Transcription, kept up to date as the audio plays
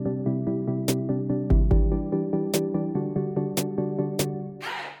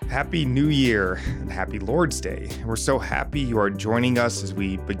Happy New Year and happy Lord's Day. We're so happy you are joining us as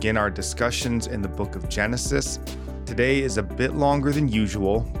we begin our discussions in the book of Genesis. Today is a bit longer than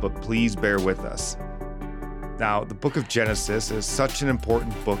usual, but please bear with us. Now, the book of Genesis is such an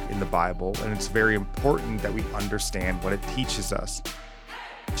important book in the Bible, and it's very important that we understand what it teaches us.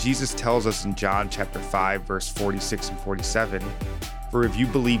 Jesus tells us in John chapter 5, verse 46 and 47, "For if you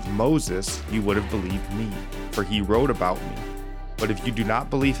believed Moses, you would have believed me, for he wrote about me. But if you do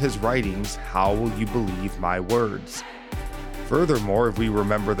not believe his writings, how will you believe my words?" Furthermore, if we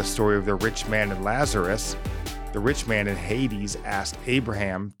remember the story of the rich man and Lazarus, the rich man in Hades asked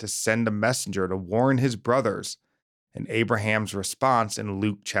Abraham to send a messenger to warn his brothers. And Abraham's response in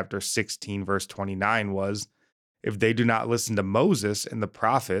Luke chapter 16, verse 29 was, "If they do not listen to Moses and the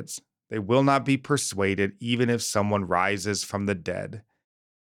prophets, they will not be persuaded even if someone rises from the dead."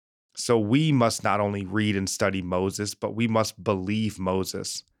 So we must not only read and study Moses, but we must believe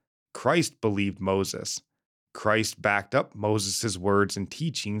Moses. Christ believed Moses. Christ backed up Moses' words and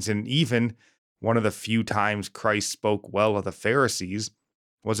teachings, and even one of the few times Christ spoke well of the Pharisees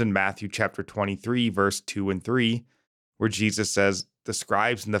was in Matthew chapter 23, verse 2 and 3, where Jesus says, "The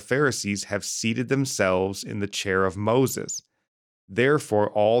scribes and the Pharisees have seated themselves in the chair of Moses. Therefore,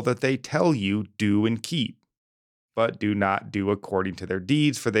 all that they tell you, do and keep. But do not do according to their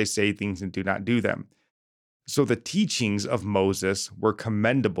deeds, for they say things and do not do them." So the teachings of Moses were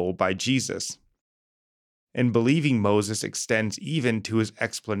commendable by Jesus. And believing Moses extends even to his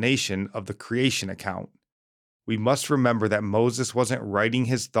explanation of the creation account. We must remember that Moses wasn't writing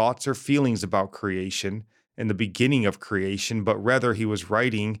his thoughts or feelings about creation in the beginning of creation, but rather he was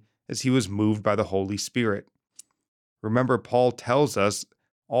writing as he was moved by the Holy Spirit. Remember, Paul tells us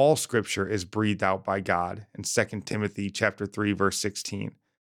all scripture is breathed out by God in 2 Timothy chapter 3, verse 16.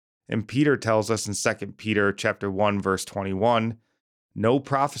 And Peter tells us in 2 Peter chapter 1, verse 21, "No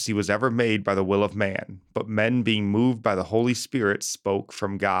prophecy was ever made by the will of man, but men being moved by the Holy Spirit spoke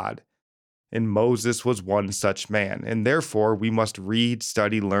from God." And Moses was one such man. And therefore we must read,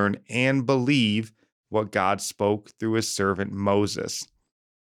 study, learn, and believe what God spoke through his servant Moses.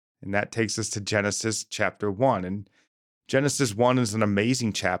 And that takes us to Genesis chapter 1. And Genesis 1 is an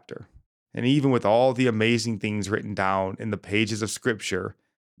amazing chapter, and even with all the amazing things written down in the pages of Scripture,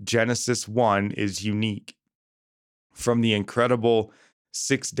 Genesis 1 is unique. From the incredible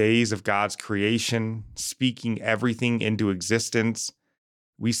 6 days of God's creation, speaking everything into existence,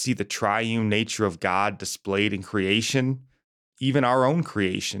 we see the triune nature of God displayed in creation. Even our own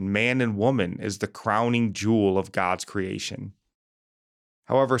creation, man and woman, is the crowning jewel of God's creation.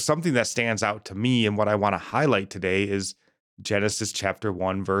 However, something that stands out to me and what I want to highlight today is Genesis chapter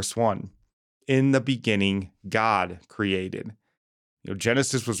 1, verse 1. "In the beginning, God created."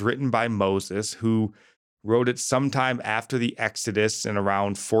 Genesis was written by Moses, who wrote it sometime after the Exodus in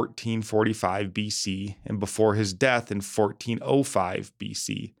around 1445 BC and before his death in 1405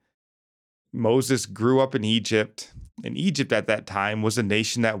 BC. Moses grew up in Egypt, and Egypt at that time was a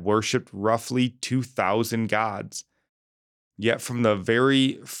nation that worshipped roughly 2,000 gods. Yet from the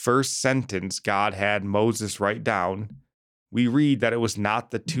very first sentence God had Moses write down, we read that it was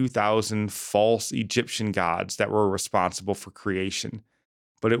not the 2,000 false Egyptian gods that were responsible for creation,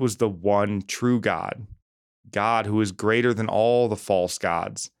 but it was the one true God, God who is greater than all the false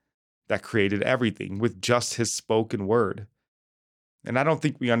gods, that created everything with just his spoken word. And I don't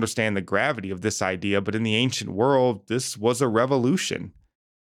think we understand the gravity of this idea, but in the ancient world, this was a revolution.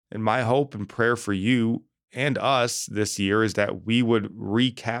 And my hope and prayer for you and us this year is that we would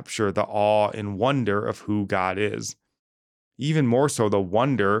recapture the awe and wonder of who God is. Even more so, the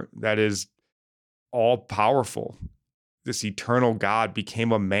wonder that is all powerful. This eternal God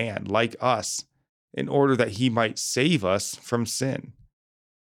became a man like us in order that he might save us from sin.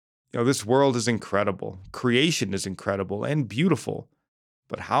 This world is incredible. Creation is incredible and beautiful.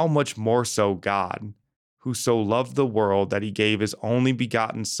 But how much more so God, who so loved the world that he gave his only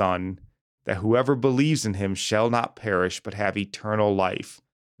begotten Son, that whoever believes in him shall not perish but have eternal life.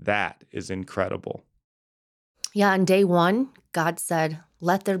 That is incredible. Yeah, on day one, God said,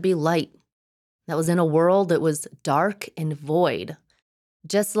 "Let there be light." That was in a world that was dark and void,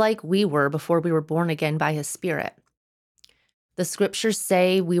 just like we were before we were born again by his Spirit. The scriptures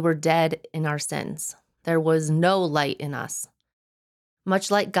say we were dead in our sins. There was no light in us.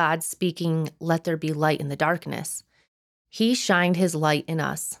 Much like God speaking, "Let there be light" in the darkness, he shined his light in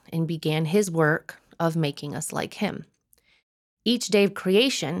us and began his work of making us like him. Each day of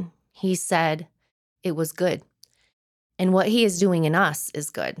creation, he said it was good. And what he is doing in us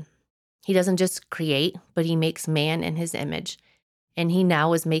is good. He doesn't just create, but he makes man in his image. And he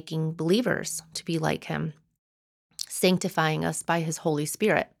now is making believers to be like him, sanctifying us by his Holy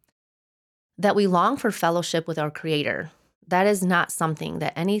Spirit. that we long for fellowship with our Creator. That is not something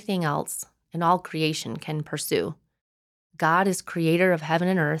that anything else in all creation can pursue. God is creator of heaven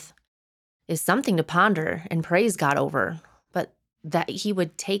and earth is something to ponder and praise God over, but that he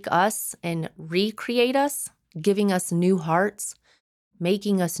would take us and recreate us, giving us new hearts,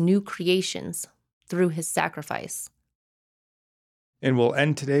 making us new creations through his sacrifice. And we'll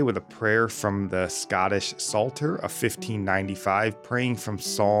end today with a prayer from the Scottish Psalter of 1595, praying from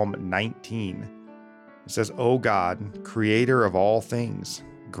Psalm 19. It says, O God, creator of all things,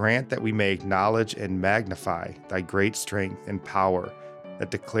 grant that we may acknowledge and magnify thy great strength and power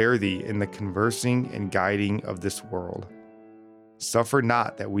that declare thee in the conversing and guiding of this world. Suffer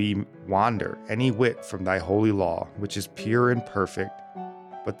not that we wander any whit from thy holy law, which is pure and perfect,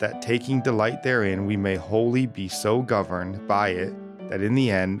 but that taking delight therein we may wholly be so governed by it that in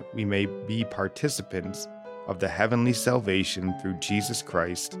the end we may be participants of the heavenly salvation through Jesus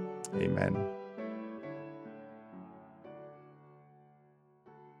Christ. Amen.